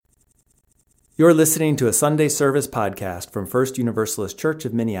You're listening to a Sunday service podcast from First Universalist Church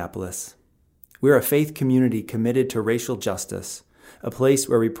of Minneapolis. We're a faith community committed to racial justice, a place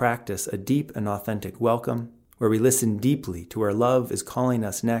where we practice a deep and authentic welcome, where we listen deeply to where love is calling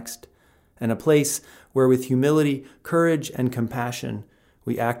us next, and a place where with humility, courage, and compassion,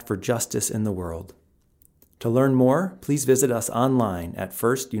 we act for justice in the world. To learn more, please visit us online at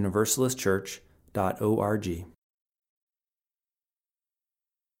firstuniversalistchurch.org.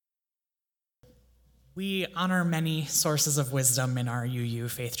 We honor many sources of wisdom in our UU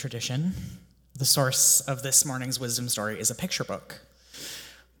faith tradition. The source of this morning's wisdom story is a picture book.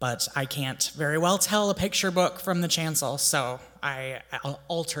 But I can't very well tell a picture book from the chancel, so I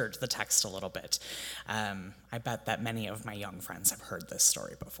altered the text a little bit. I bet that many of my young friends have heard this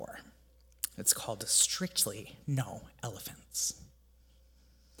story before. It's called Strictly No Elephants.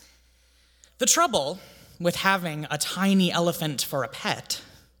 The trouble with having a tiny elephant for a pet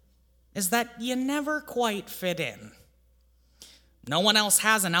is that you never quite fit in. No one else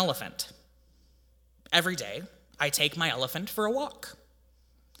has an elephant. Every day, I take my elephant for a walk.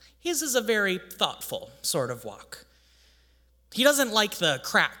 His is a very thoughtful sort of walk. He doesn't like the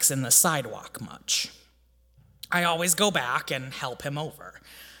cracks in the sidewalk much. I always go back and help him over.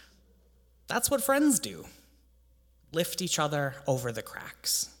 That's what friends do. Lift each other over the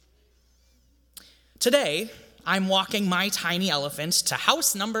cracks. Today, I'm walking my tiny elephant to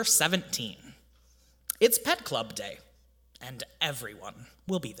house number 17. It's Pet Club Day, and everyone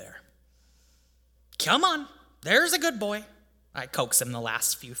will be there. Come on, there's a good boy. I coax him the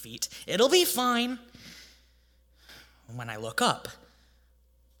last few feet. It'll be fine. When I look up,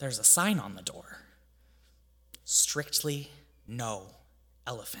 there's a sign on the door. Strictly no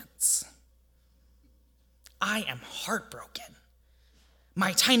elephants. I am heartbroken.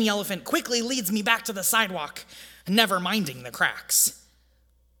 My tiny elephant quickly leads me back to the sidewalk, never minding the cracks.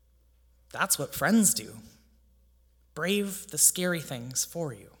 That's what friends do. Brave the scary things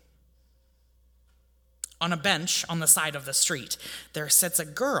for you. On a bench on the side of the street, there sits a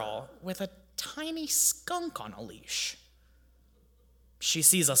girl with a tiny skunk on a leash. She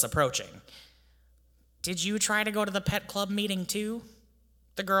sees us approaching. "Did you try to go to the pet club meeting too?"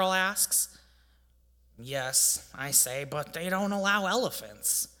 the girl asks. "Yes," I say, "but they don't allow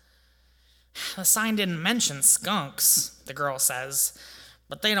elephants." "The sign didn't mention skunks," the girl says,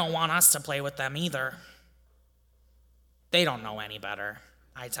 "but they don't want us to play with them either." "They don't know any better,"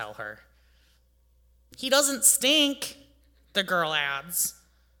 I tell her. "He doesn't stink," the girl adds.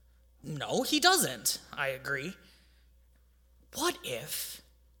 "No, he doesn't," I agree. What if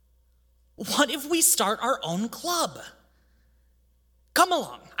we start our own club? "Come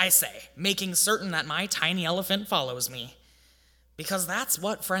along," I say, making certain that my tiny elephant follows me. Because that's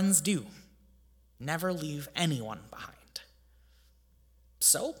what friends do. Never leave anyone behind.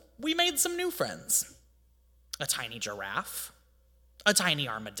 So we made some new friends. A tiny giraffe, a tiny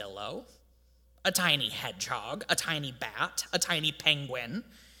armadillo, a tiny hedgehog, a tiny bat, a tiny penguin,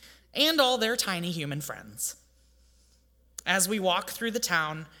 and all their tiny human friends. As we walk through the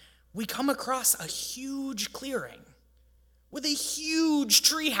town, we come across a huge clearing with a huge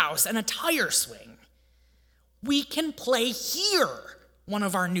treehouse and a tire swing. "We can play here," one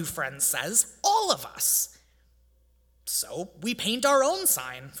of our new friends says, "all of us." So we paint our own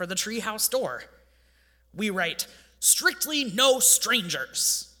sign for the treehouse door. We write, "Strictly no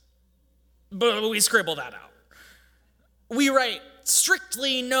strangers." But we scribble that out. We write,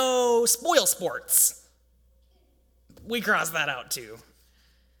 "Strictly no spoil sports." We cross that out too.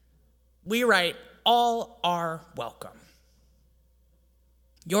 We write, "All are welcome."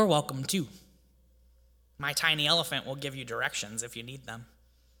 You're welcome too. My tiny elephant will give you directions if you need them.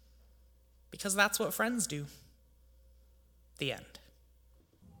 Because that's what friends do. The end.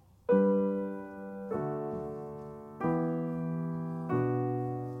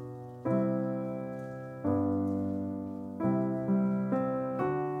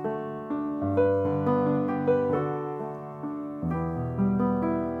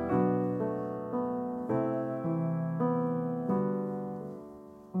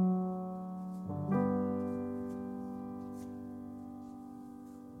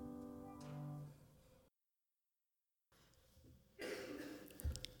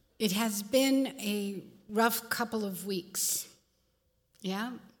 It has been a rough couple of weeks.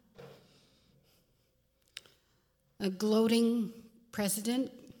 Yeah? A gloating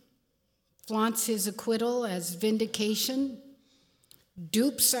president flaunts his acquittal as vindication,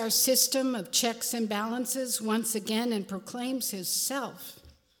 dupes our system of checks and balances once again, and proclaims himself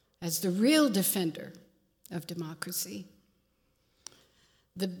as the real defender of democracy.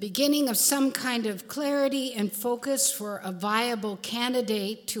 The beginning of some kind of clarity and focus for a viable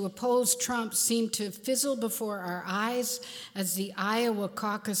candidate to oppose Trump seemed to fizzle before our eyes as the Iowa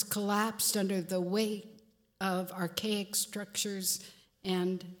caucus collapsed under the weight of archaic structures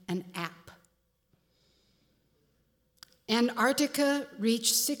and an app. Antarctica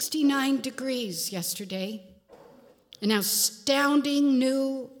reached 69 degrees yesterday, an astounding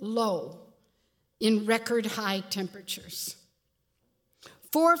new low in record high temperatures.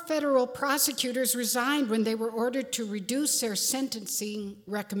 4 federal prosecutors resigned when they were ordered to reduce their sentencing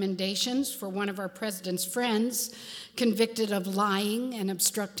recommendations for one of our president's friends convicted of lying and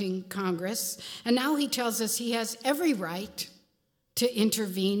obstructing Congress. And now he tells us he has every right to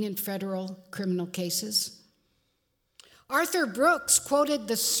intervene in federal criminal cases. Arthur Brooks quoted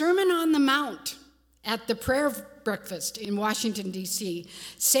the Sermon on the Mount at the prayer breakfast in Washington, D.C.,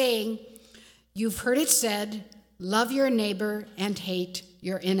 saying, "You've heard it said, love your neighbor and hate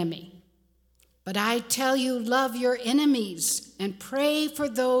your enemy. But I tell you, love your enemies and pray for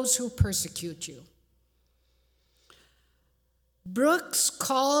those who persecute you." Brooks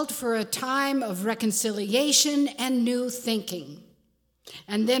called for a time of reconciliation and new thinking.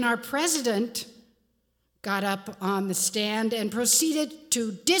 And then our president got up on the stand and proceeded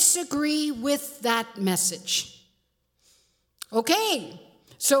to disagree with that message. Okay,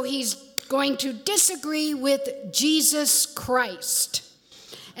 so he's going to disagree with Jesus Christ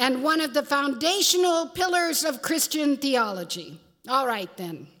and one of the foundational pillars of Christian theology. All right,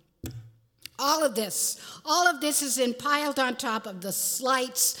 then. All of this is piled on top of the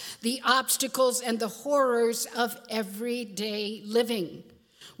slights, the obstacles, and the horrors of everyday living,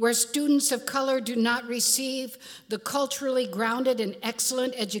 where students of color do not receive the culturally grounded and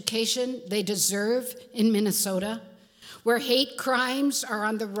excellent education they deserve in Minnesota, where hate crimes are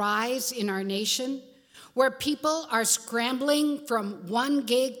on the rise in our nation, where people are scrambling from one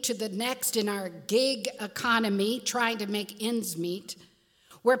gig to the next in our gig economy, trying to make ends meet,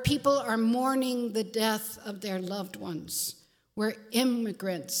 where people are mourning the death of their loved ones, where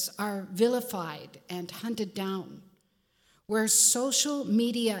immigrants are vilified and hunted down, where social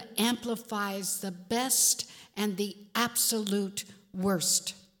media amplifies the best and the absolute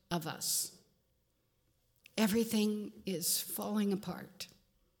worst of us. Everything is falling apart.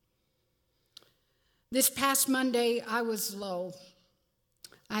 This past Monday, I was low.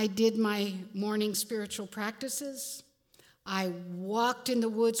 I did my morning spiritual practices. I walked in the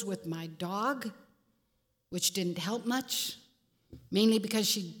woods with my dog, which didn't help much, mainly because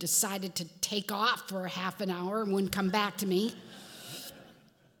she decided to take off for a half an hour and wouldn't come back to me.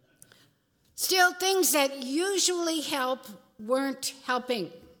 Still, things that usually help weren't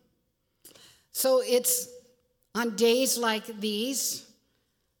helping. So it's on days like these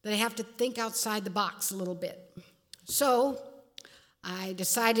that I have to think outside the box a little bit. So I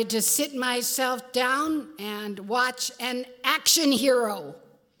decided to sit myself down and watch an action hero.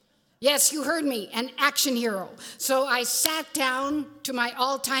 Yes, you heard me, an action hero. So I sat down to my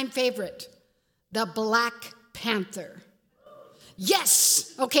all-time favorite, the Black Panther.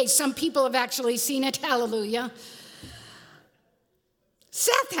 Yes! Okay, some people have actually seen it, hallelujah.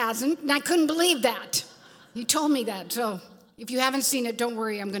 Seth hasn't, and I couldn't believe that. You told me that, so if you haven't seen it, don't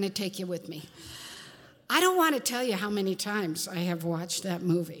worry, I'm going to take you with me. I don't want to tell you how many times I have watched that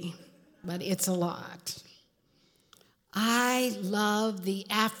movie, but it's a lot. I love the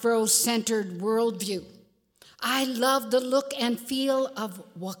Afro-centered worldview. I love the look and feel of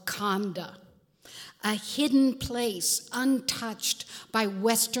Wakanda, a hidden place untouched by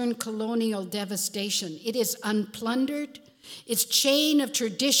Western colonial devastation. It is unplundered, its chain of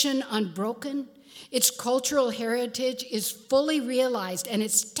tradition unbroken, its cultural heritage is fully realized, and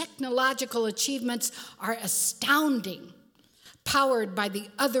its technological achievements are astounding, powered by the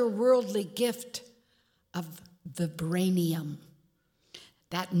otherworldly gift of vibranium,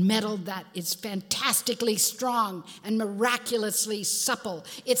 that metal that is fantastically strong and miraculously supple.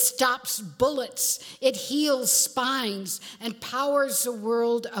 It stops bullets, it heals spines, and powers the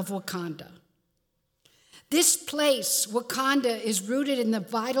world of Wakanda. This place, Wakanda, is rooted in the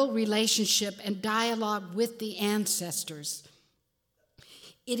vital relationship and dialogue with the ancestors.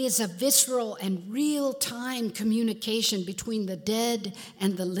 It is a visceral and real-time communication between the dead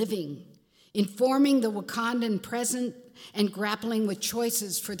and the living, informing the Wakandan present and grappling with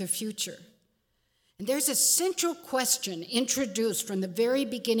choices for the future. And there's a central question introduced from the very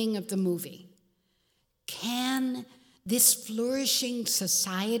beginning of the movie. Can this flourishing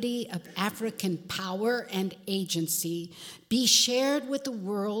society of African power and agency be shared with the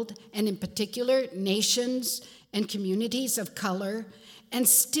world, and in particular nations and communities of color, and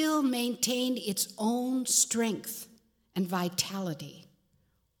still maintain its own strength and vitality?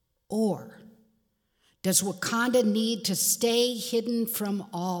 Or does Wakanda need to stay hidden from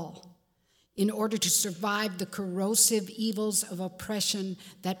all in order to survive the corrosive evils of oppression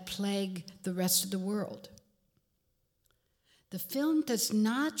that plague the rest of the world? The film does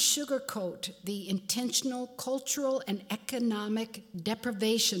not sugarcoat the intentional cultural and economic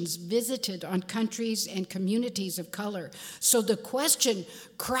deprivations visited on countries and communities of color. So the question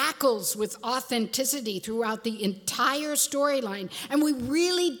crackles with authenticity throughout the entire storyline, and we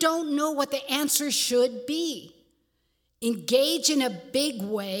really don't know what the answer should be. Engage in a big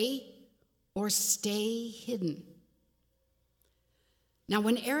way or stay hidden. Now,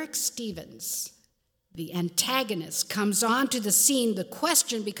 when Eric Stevens, the antagonist, comes onto the scene, the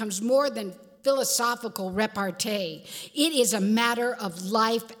question becomes more than philosophical repartee. It is a matter of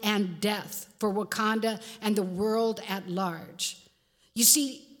life and death for Wakanda and the world at large. You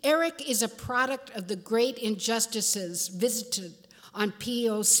see, Eric is a product of the great injustices visited on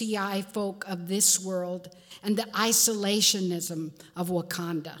POCI folk of this world and the isolationism of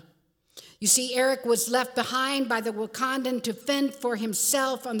Wakanda. You see, Eric was left behind by the Wakandan to fend for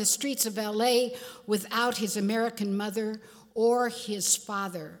himself on the streets of LA without his American mother or his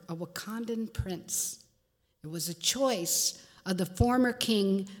father, a Wakandan prince. It was a choice of the former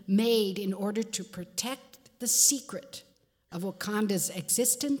king made in order to protect the secret of Wakanda's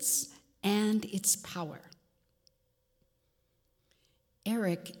existence and its power.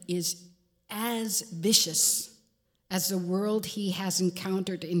 Eric is as vicious as the world he has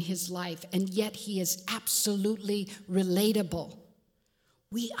encountered in his life, and yet he is absolutely relatable.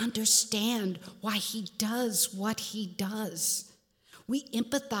 We understand why he does what he does. We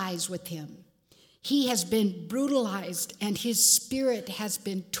empathize with him. He has been brutalized, and his spirit has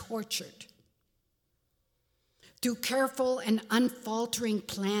been tortured. Through careful and unfaltering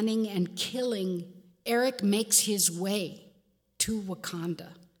planning and killing, Eric makes his way to Wakanda,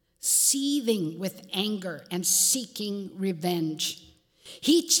 seething with anger and seeking revenge.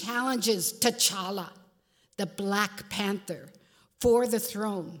 He challenges T'Challa, the Black Panther, for the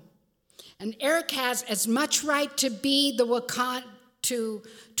throne. And Eric has as much right to be the to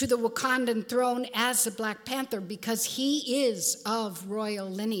the Wakandan throne as the Black Panther because he is of royal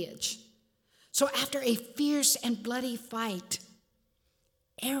lineage. So after a fierce and bloody fight,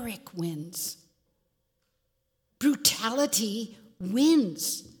 Eric wins. Brutality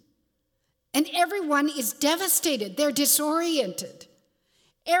wins. And everyone is devastated. They're disoriented.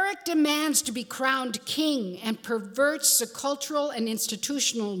 Eric demands to be crowned king and perverts the cultural and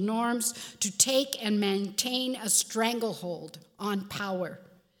institutional norms to take and maintain a stranglehold on power.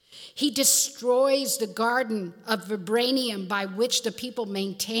 He destroys the garden of vibranium by which the people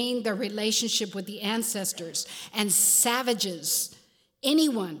maintain their relationship with the ancestors and savages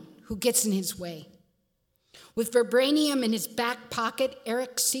anyone who gets in his way. With vibranium in his back pocket,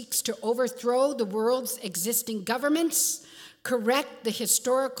 Eric seeks to overthrow the world's existing governments, correct the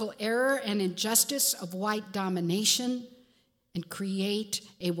historical error and injustice of white domination, and create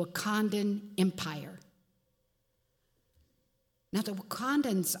a Wakandan empire. Now, the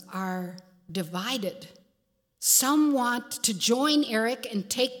Wakandans are divided. Some want to join Eric and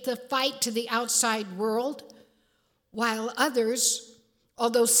take the fight to the outside world, while others,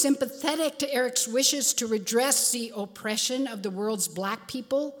 although sympathetic to Eric's wishes to redress the oppression of the world's Black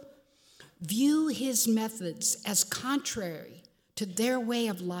people, view his methods as contrary to their way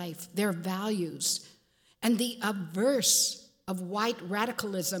of life, their values, and the averse of white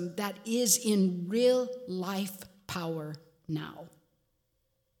radicalism that is in real life power now.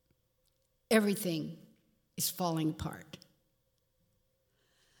 Everything is falling apart.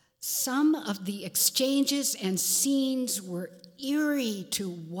 Some of the exchanges and scenes were eerie to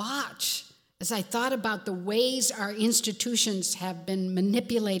watch as I thought about the ways our institutions have been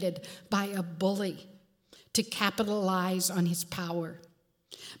manipulated by a bully to capitalize on his power.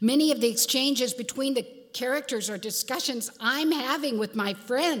 Many of the exchanges between the characters are discussions I'm having with my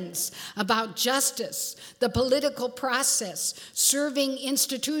friends about justice, the political process, serving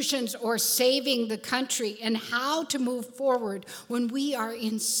institutions or saving the country, and how to move forward when we are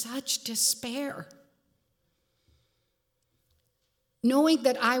in such despair. Knowing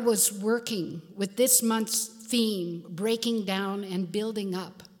that I was working with this month's theme, Breaking Down and Building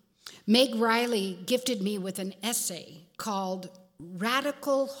Up, Meg Riley gifted me with an essay called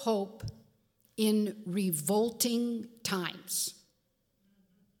Radical Hope in Revolting Times.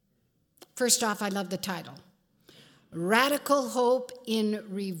 First off, I love the title. Radical Hope in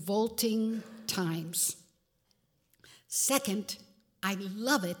Revolting Times. Second, I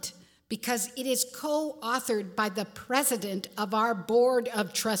love it because it is co-authored by the president of our board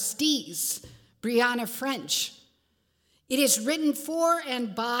of trustees, Brianna French. It is written for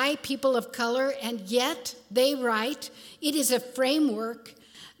and by people of color, and yet, they write, it is a framework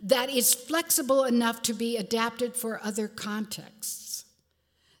that is flexible enough to be adapted for other contexts.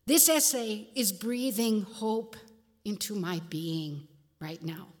 This essay is breathing hope into my being right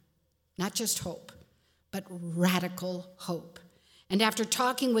now. Not just hope, but radical hope. And after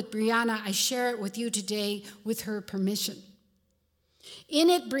talking with Brianna, I share it with you today with her permission. In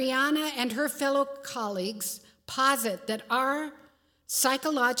it, Brianna and her fellow colleagues posit that our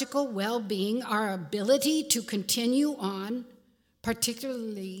psychological well-being, our ability to continue on,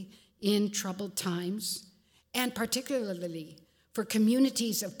 particularly in troubled times, and particularly for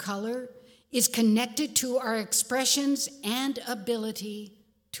communities of color, is connected to our expressions and ability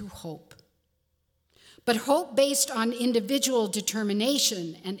to hope. But hope based on individual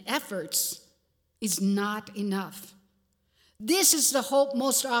determination and efforts is not enough. This is the hope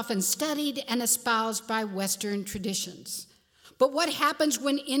most often studied and espoused by Western traditions. But what happens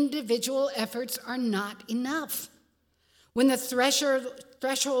when individual efforts are not enough? When the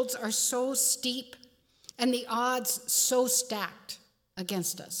thresholds are so steep and the odds so stacked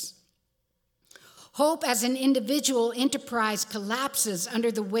against us? Hope as an individual enterprise collapses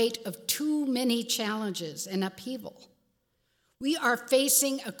under the weight of too many challenges and upheaval. We are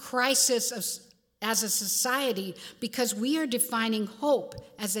facing a crisis as a society because we are defining hope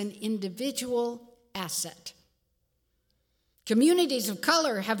as an individual asset. Communities of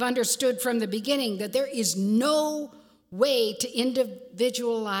color have understood from the beginning that there is no way to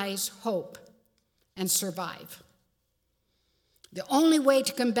individualize hope and survive. The only way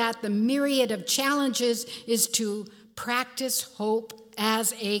to combat the myriad of challenges is to practice hope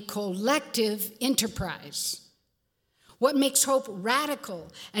as a collective enterprise. What makes hope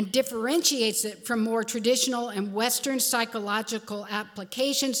radical and differentiates it from more traditional and Western psychological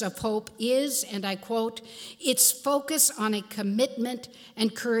applications of hope is, and I quote, its focus on a commitment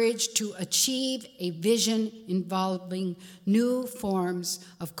and courage to achieve a vision involving new forms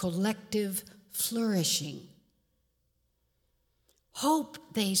of collective flourishing. Hope,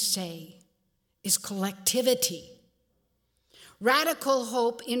 they say, is collectivity. Radical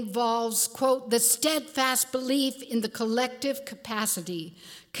hope involves, quote, the steadfast belief in the collective capacity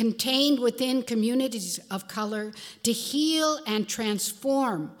contained within communities of color to heal and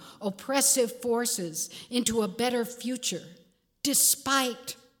transform oppressive forces into a better future,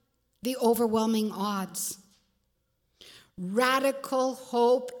 despite the overwhelming odds. Radical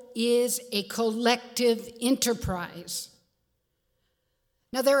hope is a collective enterprise.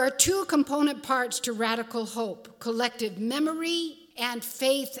 Now, there are two component parts to radical hope: collective memory and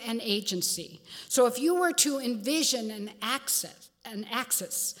faith and agency. So if you were to envision an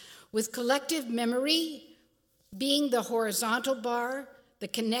axis with collective memory being the horizontal bar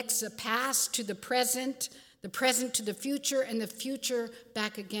that connects the past to the present to the future, and the future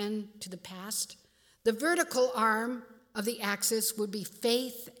back again to the past, the vertical arm of the axis would be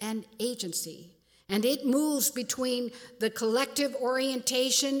faith and agency. And it moves between the collective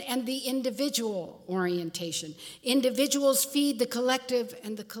orientation and the individual orientation. Individuals feed the collective,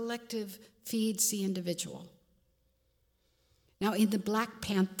 and the collective feeds the individual. Now, in the Black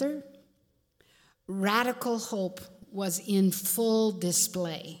Panther, radical hope was in full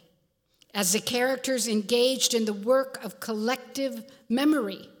display as the characters engaged in the work of collective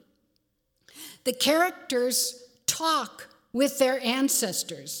memory. The characters talk with their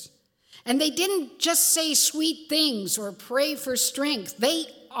ancestors. And they didn't just say sweet things or pray for strength. They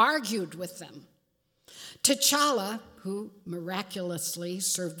argued with them. T'Challa, who miraculously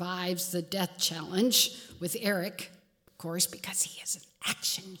survives the death challenge with Eric, of course, because he is an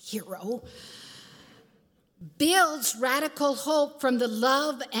action hero, builds radical hope from the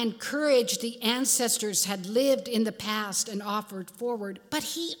love and courage the ancestors had lived in the past and offered forward. But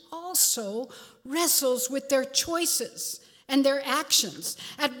he also wrestles with their choices and their actions.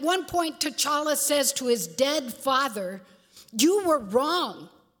 At one point, T'Challa says to his dead father, "You were wrong.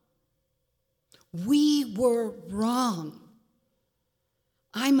 We were wrong.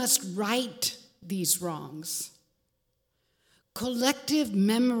 I must right these wrongs." Collective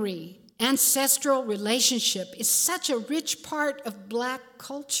memory, ancestral relationship is such a rich part of Black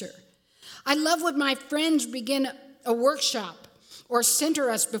culture. I love when my friends begin a workshop or center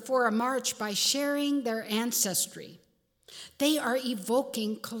us before a march by sharing their ancestry. They are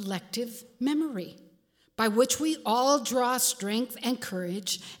evoking collective memory, by which we all draw strength and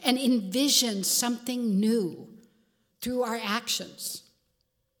courage and envision something new through our actions.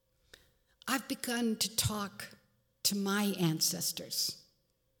 I've begun to talk to my ancestors.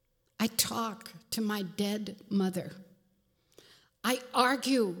 I talk to my dead mother. I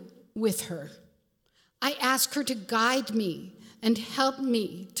argue with her. I ask her to guide me and help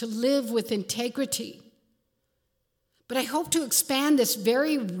me to live with integrity. But I hope to expand this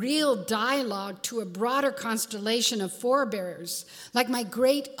very real dialogue to a broader constellation of forebears, like my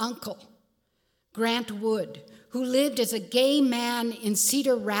great uncle, Grant Wood, who lived as a gay man in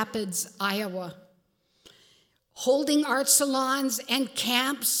Cedar Rapids, Iowa, holding art salons and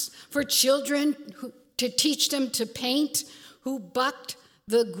camps for children to teach them to paint, who bucked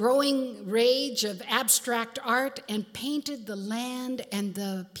the growing rage of abstract art and painted the land and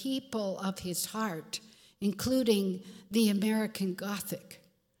the people of his heart, including the American Gothic.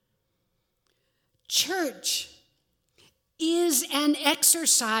 Church is an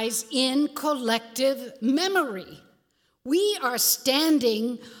exercise in collective memory. We are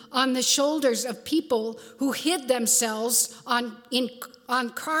standing on the shoulders of people who hid themselves on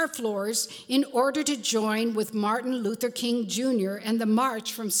car floors in order to join with Martin Luther King Jr. and the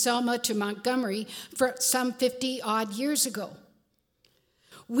march from Selma to Montgomery for some 50-odd years ago.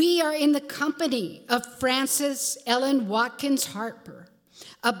 We are in the company of Frances Ellen Watkins Harper,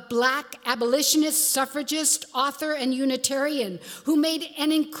 a Black abolitionist, suffragist, author, and Unitarian who made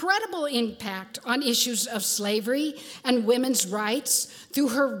an incredible impact on issues of slavery and women's rights through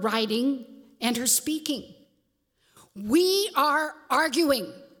her writing and her speaking. We are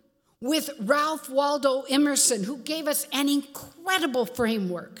arguing with Ralph Waldo Emerson, who gave us an incredible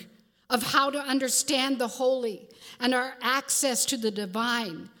framework of how to understand the holy and our access to the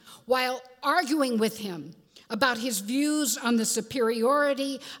divine, while arguing with him about his views on the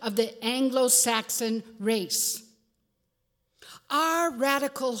superiority of the Anglo-Saxon race. Our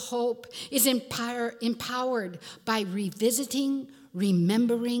radical hope is empowered by revisiting,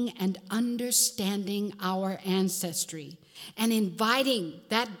 remembering, and understanding our ancestry, and inviting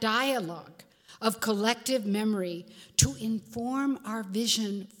that dialogue of collective memory to inform our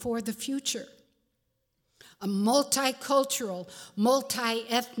vision for the future. A multicultural,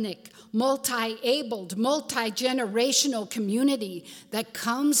 multi-ethnic, multi-abled, multi-generational community that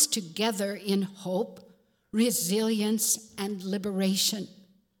comes together in hope, resilience, and liberation.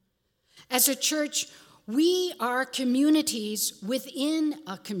 As a church, we are communities within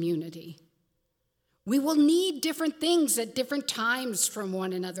a community. We will need different things at different times from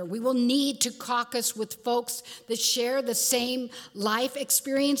one another. We will need to caucus with folks that share the same life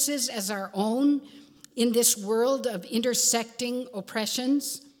experiences as our own in this world of intersecting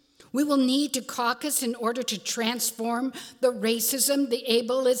oppressions. We will need to caucus in order to transform the racism, the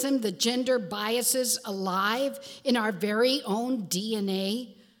ableism, the gender biases alive in our very own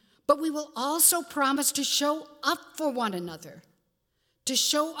DNA. But we will also promise to show up for one another, to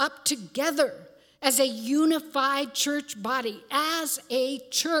show up together as a unified church body, as a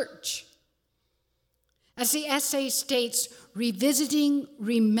church. As the essay states, revisiting,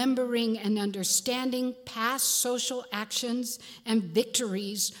 remembering, and understanding past social actions and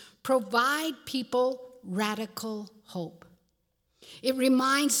victories provide people radical hope. It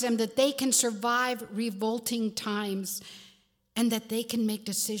reminds them that they can survive revolting times and that they can make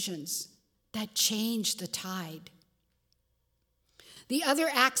decisions that change the tide. The other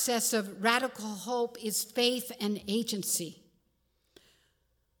axis of radical hope is faith and agency.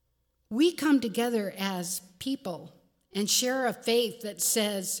 We come together as people and share a faith that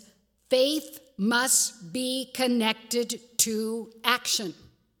says faith must be connected to action.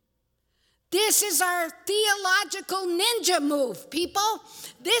 This is our theological ninja move, people.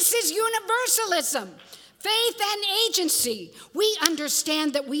 This is universalism. Faith and agency. We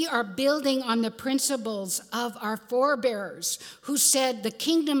understand that we are building on the principles of our forebears who said the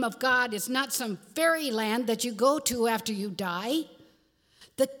kingdom of God is not some fairyland that you go to after you die.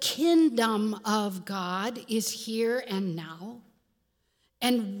 The kingdom of God is here and now,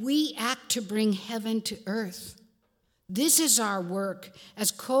 and we act to bring heaven to earth. This is our work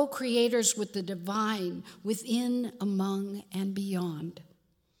as co-creators with the divine within, among, and beyond.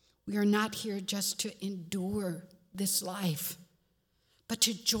 We are not here just to endure this life, but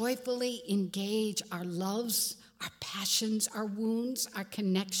to joyfully engage our loves, our passions, our wounds, our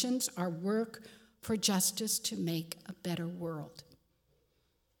connections, our work for justice to make a better world.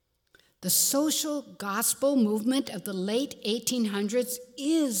 The social gospel movement of the late 1800s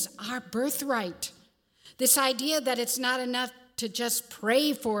is our birthright. This idea that it's not enough to just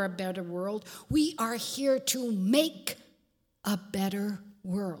pray for a better world, we are here to make a better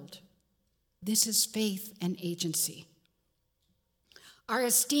world. This is faith and agency. Our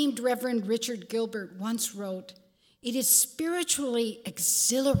esteemed Reverend Richard Gilbert once wrote, "It is spiritually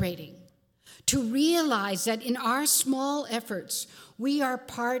exhilarating to realize that in our small efforts, we are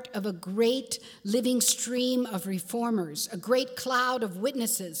part of a great living stream of reformers, a great cloud of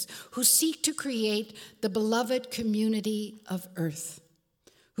witnesses who seek to create the beloved community of earth,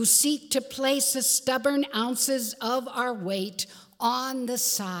 who seek to place the stubborn ounces of our weight on the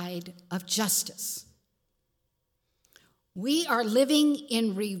side of justice. We are living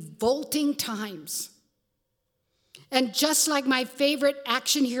in revolting times. And just like my favorite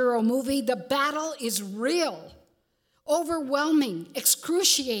action hero movie, the battle is real, overwhelming,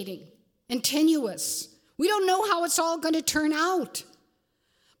 excruciating, and tenuous. We don't know how it's all going to turn out.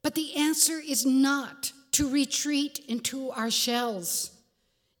 But the answer is not to retreat into our shells,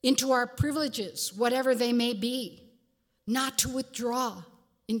 into our privileges, whatever they may be, not to withdraw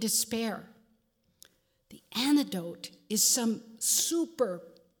in despair. The antidote is some super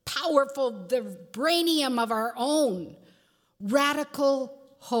powerful vibranium of our own, radical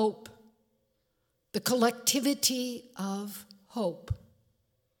hope, the collectivity of hope.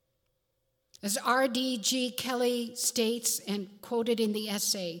 As R.D.G. Kelly states and quoted in the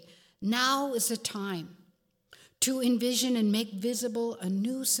essay, now is the time to envision and make visible a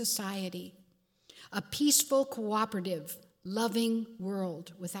new society, a peaceful, cooperative, loving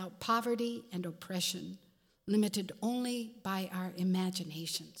world without poverty and oppression, limited only by our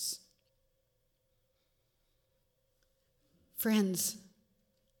imaginations. Friends,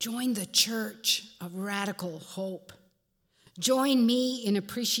 join the church of radical hope. Join me in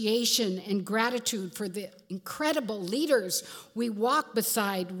appreciation and gratitude for the incredible leaders we walk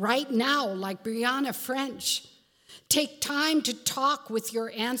beside right now, like Brianna French. Take time to talk with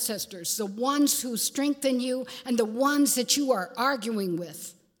your ancestors, the ones who strengthen you and the ones that you are arguing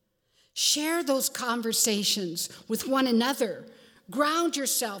with. Share those conversations with one another. Ground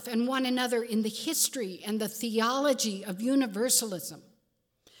yourself and one another in the history and the theology of universalism.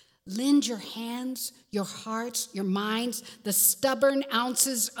 Lend your hands, your hearts, your minds, the stubborn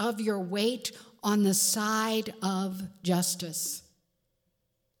ounces of your weight on the side of justice.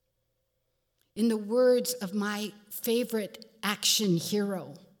 In the words of my favorite action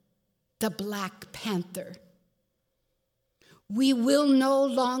hero, the Black Panther, we will no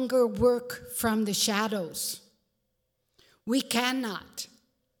longer work from the shadows. We cannot.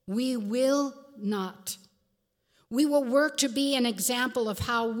 We will not. We will work to be an example of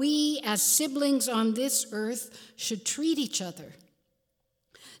how we, as siblings on this earth, should treat each other.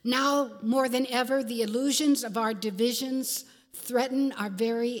 Now, more than ever, the illusions of our divisions threaten our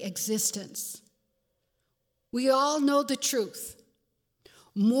very existence. We all know the truth.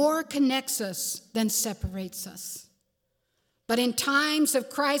 More connects us than separates us. But in times of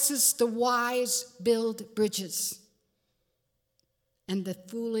crisis, the wise build bridges, and the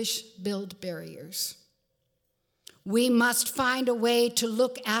foolish build barriers. We must find a way to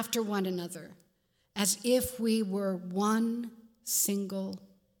look after one another as if we were one single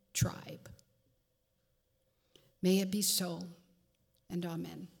tribe. May it be so, and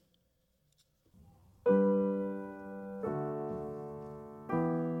amen.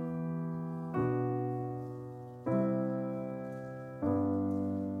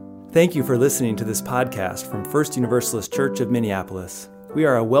 Thank you for listening to this podcast from First Universalist Church of Minneapolis. We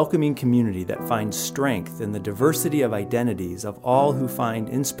are a welcoming community that finds strength in the diversity of identities of all who find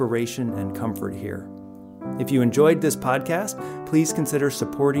inspiration and comfort here. If you enjoyed this podcast, please consider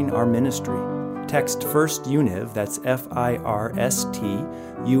supporting our ministry. Text First Univ, that's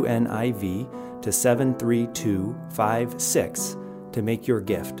FIRSTUNIV, to 73256 to make your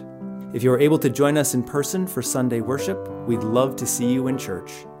gift. If you are able to join us in person for Sunday worship, we'd love to see you in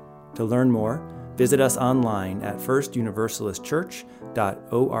church. To learn more, visit us online at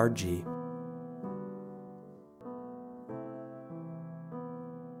firstuniversalistchurch.org.